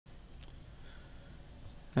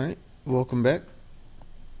Alright, welcome back.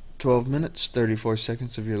 12 minutes, 34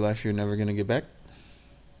 seconds of your life you're never going to get back.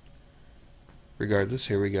 Regardless,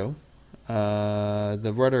 here we go.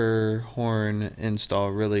 The rudder horn install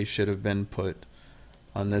really should have been put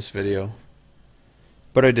on this video,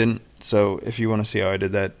 but I didn't. So if you want to see how I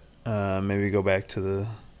did that, maybe go back to the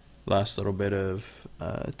last little bit of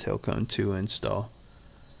tail cone 2 install.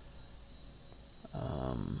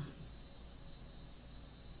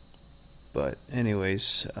 But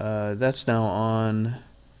anyways, that's now on.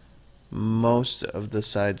 Most of the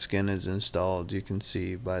side skin is installed. You can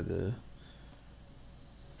see by the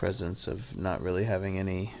presence of not really having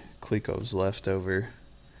any clecos left over.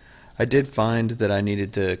 I did find that I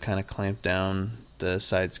needed to kind of clamp down the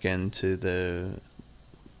side skin to the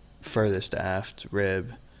furthest aft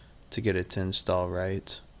rib to get it to install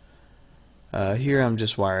right. Here I'm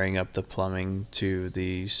just wiring up the plumbing to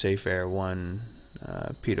the Safe Air 1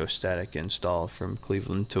 pedostatic install from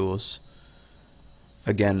Cleveland Tools.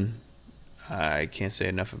 Again, I can't say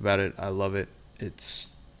enough about it. I love it.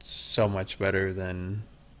 It's so much better than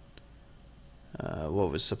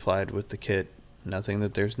what was supplied with the kit. Nothing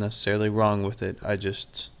that there's necessarily wrong with it. I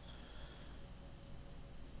just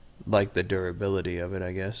like the durability of it,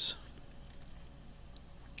 I guess.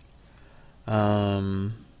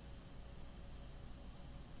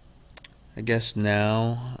 I guess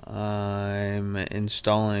now I'm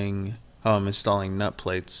installing nut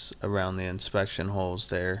plates around the inspection holes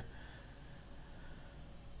there.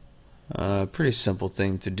 Pretty simple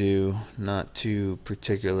thing to do, not too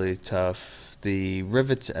particularly tough. The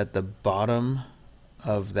rivets at the bottom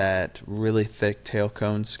of that really thick tail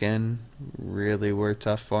cone skin really were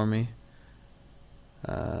tough for me.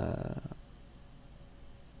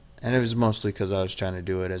 And it was mostly because I was trying to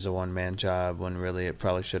do it as a one-man job when really it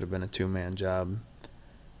probably should have been a two-man job.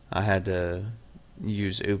 I had to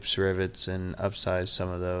use oops rivets and upsize some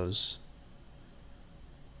of those.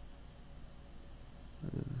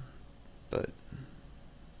 But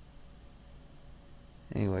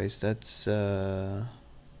anyways, that's that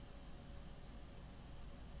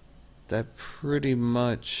pretty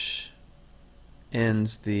much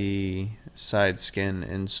ends the side skin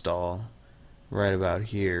install right about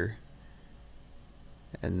here,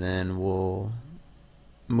 and then we'll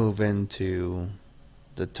move into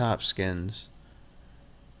the top skins.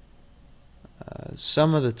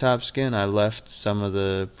 Some of the top skin I left some of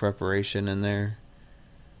the preparation in there.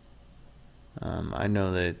 I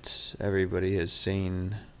know that everybody has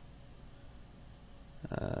seen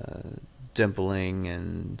dimpling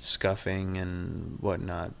and scuffing and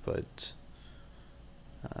whatnot, but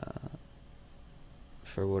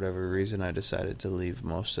for whatever reason I decided to leave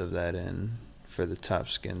most of that in for the top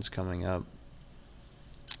skins coming up.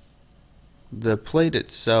 The plate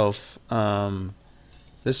itself, for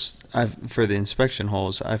the inspection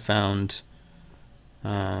holes, I found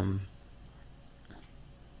that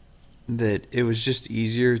it was just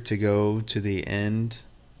easier to go to the end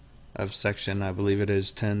of section, I believe it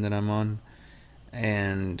is 10 that I'm on,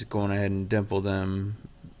 and going ahead and dimple them,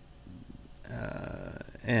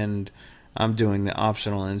 and I'm doing the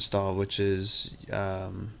optional install, which is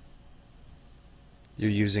you're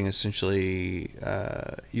using essentially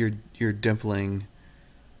you're dimpling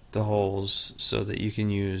the holes so that you can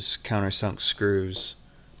use countersunk screws,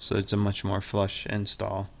 so it's a much more flush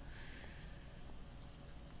install.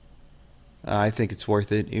 I think it's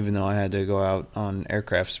worth it, even though I had to go out on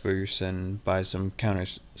aircraft spruce and buy some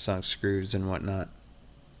countersunk screws and whatnot.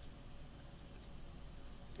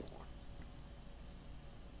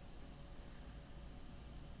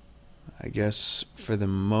 I guess for the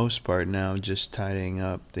most part now, just tidying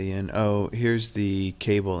up the end. Oh, here's the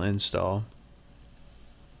cable install,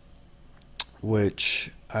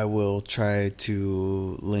 which I will try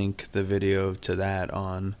to link the video to that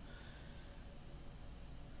on.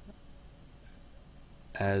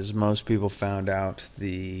 As most people found out,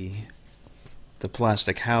 the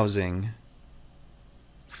plastic housing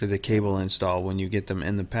for the cable install when you get them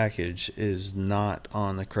in the package is not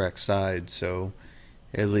on the correct side, so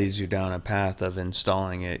it leads you down a path of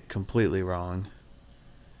installing it completely wrong.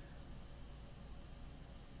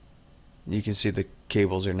 You can see the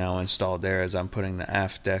cables are now installed there as I'm putting the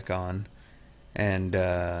aft deck on, and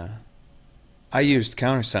I used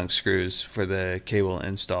countersunk screws for the cable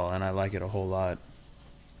install, and I like it a whole lot.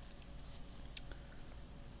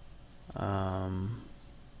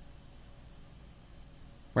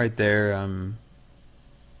 Right there I'm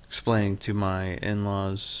explaining to my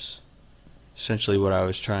in-laws essentially what I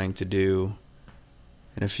was trying to do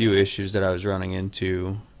and a few issues that I was running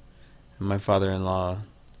into, and my father-in-law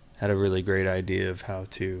had a really great idea of how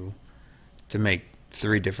to make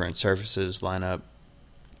 3 different surfaces line up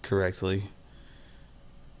correctly,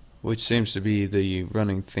 which seems to be the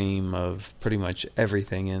running theme of pretty much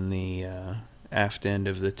everything in the aft end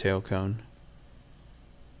of the tail cone.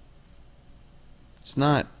 It's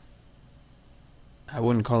not, I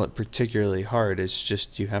wouldn't call it particularly hard, it's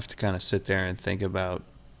just you have to kind of sit there and think about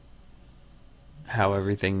how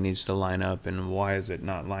everything needs to line up and why is it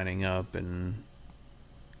not lining up, and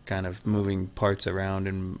kind of moving parts around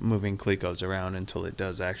and moving clecos around until it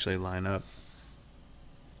does actually line up.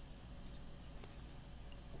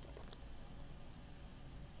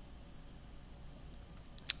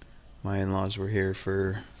 My in-laws were here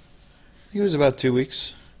for, I think it was about 2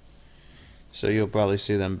 weeks, so you'll probably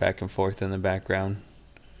see them back and forth in the background.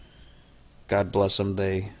 God bless them,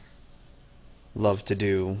 they love to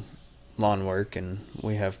do lawn work, and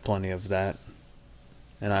we have plenty of that,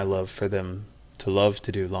 and I love for them to love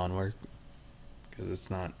to do lawn work, because it's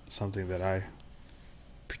not something that I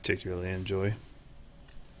particularly enjoy.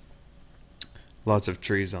 Lots of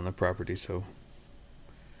trees on the property, so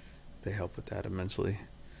they help with that immensely.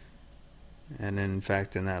 And in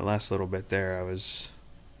fact, in that last little bit there,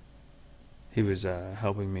 he was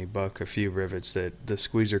helping me buck a few rivets that the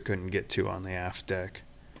squeezer couldn't get to on the aft deck.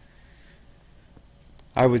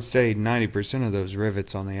 I would say 90% of those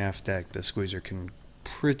rivets on the aft deck the squeezer can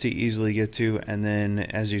pretty easily get to, and then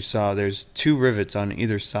as you saw, there's 2 rivets on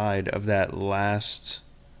either side of that last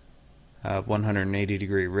 180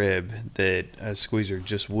 degree rib that a squeezer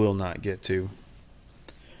just will not get to.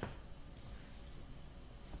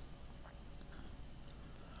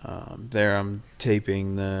 There I'm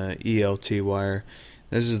taping the ELT wire.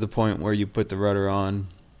 This is the point where you put the rudder on,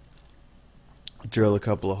 drill a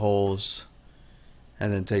couple of holes,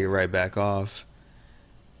 and then take it right back off.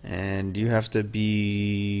 And you have to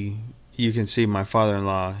be, you can see my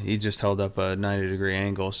father-in-law, he just held up a 90-degree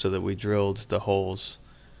angle so that we drilled the holes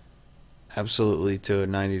absolutely to a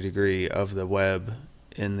 90 degree of the web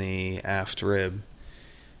in the aft rib.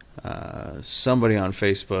 Somebody on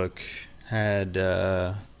Facebook had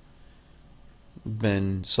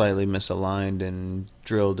been slightly misaligned and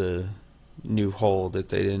drilled a new hole that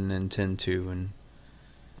they didn't intend to, and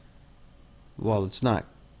while it's not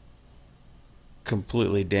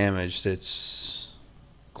completely damaged, it's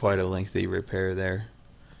quite a lengthy repair there.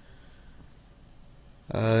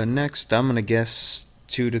 Next, I'm gonna guess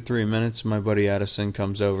 2 to 3 minutes, my buddy Addison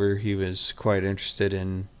comes over. He was quite interested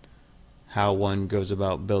in how one goes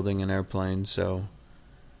about building an airplane, so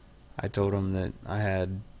I told him that I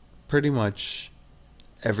had pretty much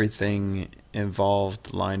everything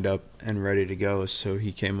involved lined up and ready to go, so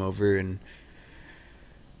he came over and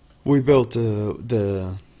we built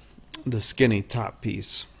the skinny top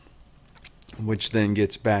piece, which then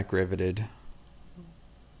gets back riveted,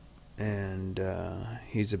 and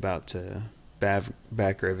he's about to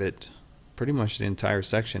back rivet pretty much the entire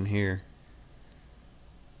section here.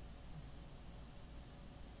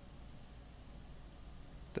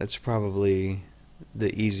 That's probably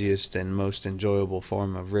the easiest and most enjoyable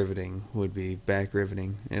form of riveting, would be back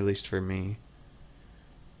riveting, at least for me.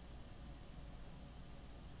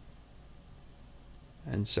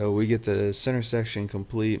 And so we get the center section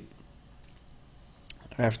complete.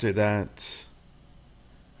 After that,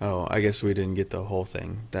 oh, I guess we didn't get the whole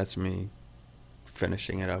thing. That's me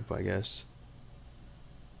finishing it up, I guess.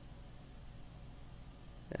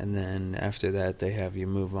 And then after that, they have you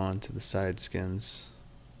move on to the side skins.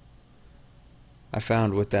 I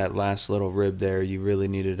found with that last little rib there, you really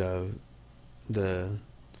needed the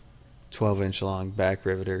 12-inch long back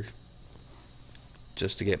riveter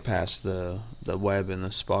just to get past the web and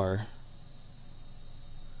the spar.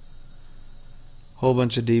 Whole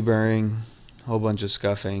bunch of deburring, whole bunch of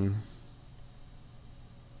scuffing.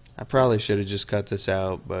 I probably should have just cut this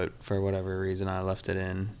out, but for whatever reason I left it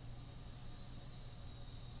in.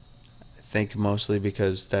 I think mostly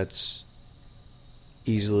because that's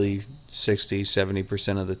easily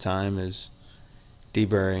 60-70% of the time is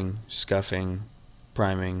deburring, scuffing,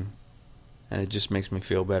 priming, and it just makes me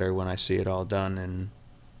feel better when I see it all done in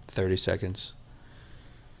 30 seconds.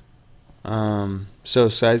 So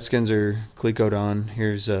side skins are clecoed on.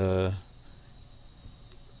 Here's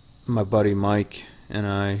my buddy Mike and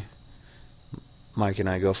I. Mike and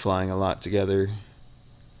I go flying a lot together,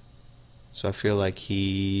 so I feel like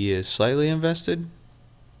he is slightly invested.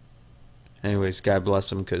 Anyways, God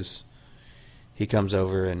bless him, because he comes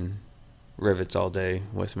over and rivets all day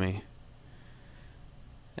with me.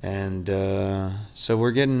 And so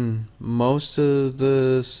we're getting most of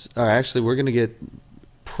this, or actually we're going to get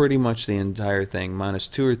pretty much the entire thing, minus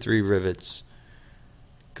 2 or 3 rivets,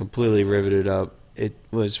 completely riveted up. It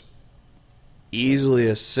was easily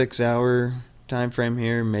a 6-hour time frame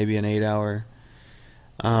here, maybe an 8-hour.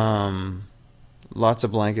 Lots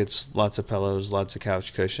of blankets, lots of pillows, lots of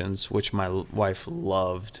couch cushions, which my wife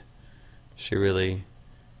loved. She really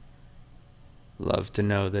loved to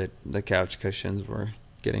know that the couch cushions were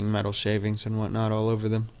getting metal shavings and whatnot all over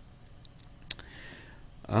them.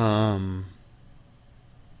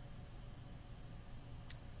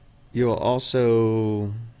 You'll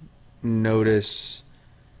also notice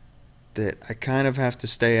that I kind of have to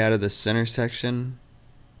stay out of the center section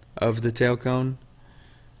of the tail cone.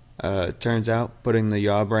 Turns out putting the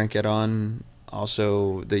yaw bracket on,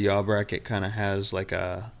 also the yaw bracket kind of has like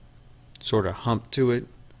a sort of hump to it,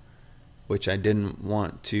 which I didn't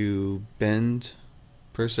want to bend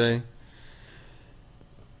per se.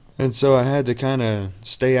 And so I had to kind of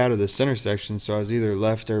stay out of the center section, so I was either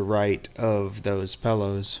left or right of those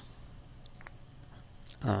pillows.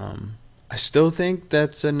 I still think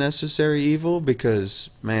that's a necessary evil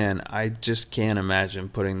because, man, I just can't imagine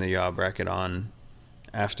putting the yaw bracket on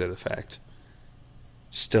after the fact.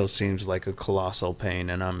 Still seems like a colossal pain,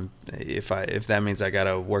 and if that means I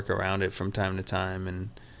gotta work around it from time to time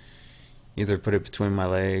and either put it between my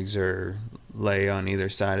legs or lay on either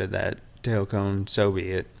side of that tail cone, so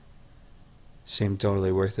be it. Seemed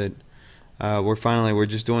totally worth it. We're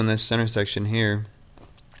just doing this center section here.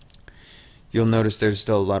 You'll notice there's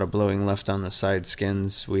still a lot of bluing left on the side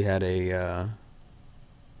skins. We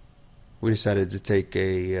decided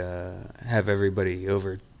to have everybody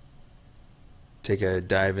over, take a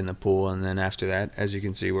dive in the pool, and then after that, as you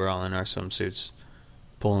can see, we're all in our swimsuits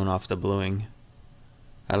pulling off the bluing.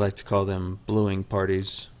 I like to call them bluing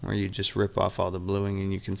parties, where you just rip off all the bluing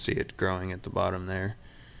and you can see it growing at the bottom there.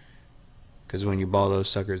 Because when you ball those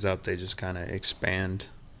suckers up, they just kind of expand.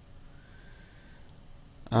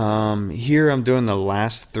 Here I'm doing the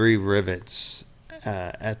last 3 rivets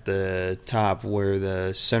at the top where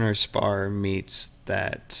the center spar meets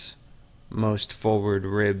that most forward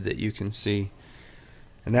rib that you can see.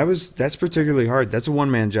 And that's particularly hard. That's a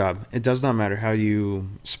one-man job. It does not matter how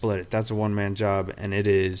you split it. That's a one-man job, and it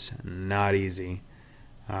is not easy.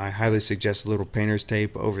 I highly suggest a little painter's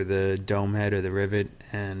tape over the dome head of the rivet,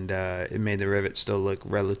 and it made the rivet still look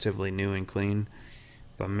relatively new and clean.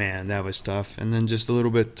 But man, that was tough. And then just a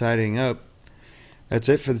little bit tidying up. That's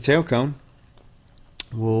it for the tail cone.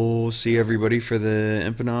 We'll see everybody for the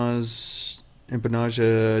empennage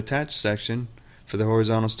attached section for the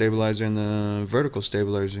horizontal stabilizer and the vertical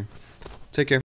stabilizer. Take care.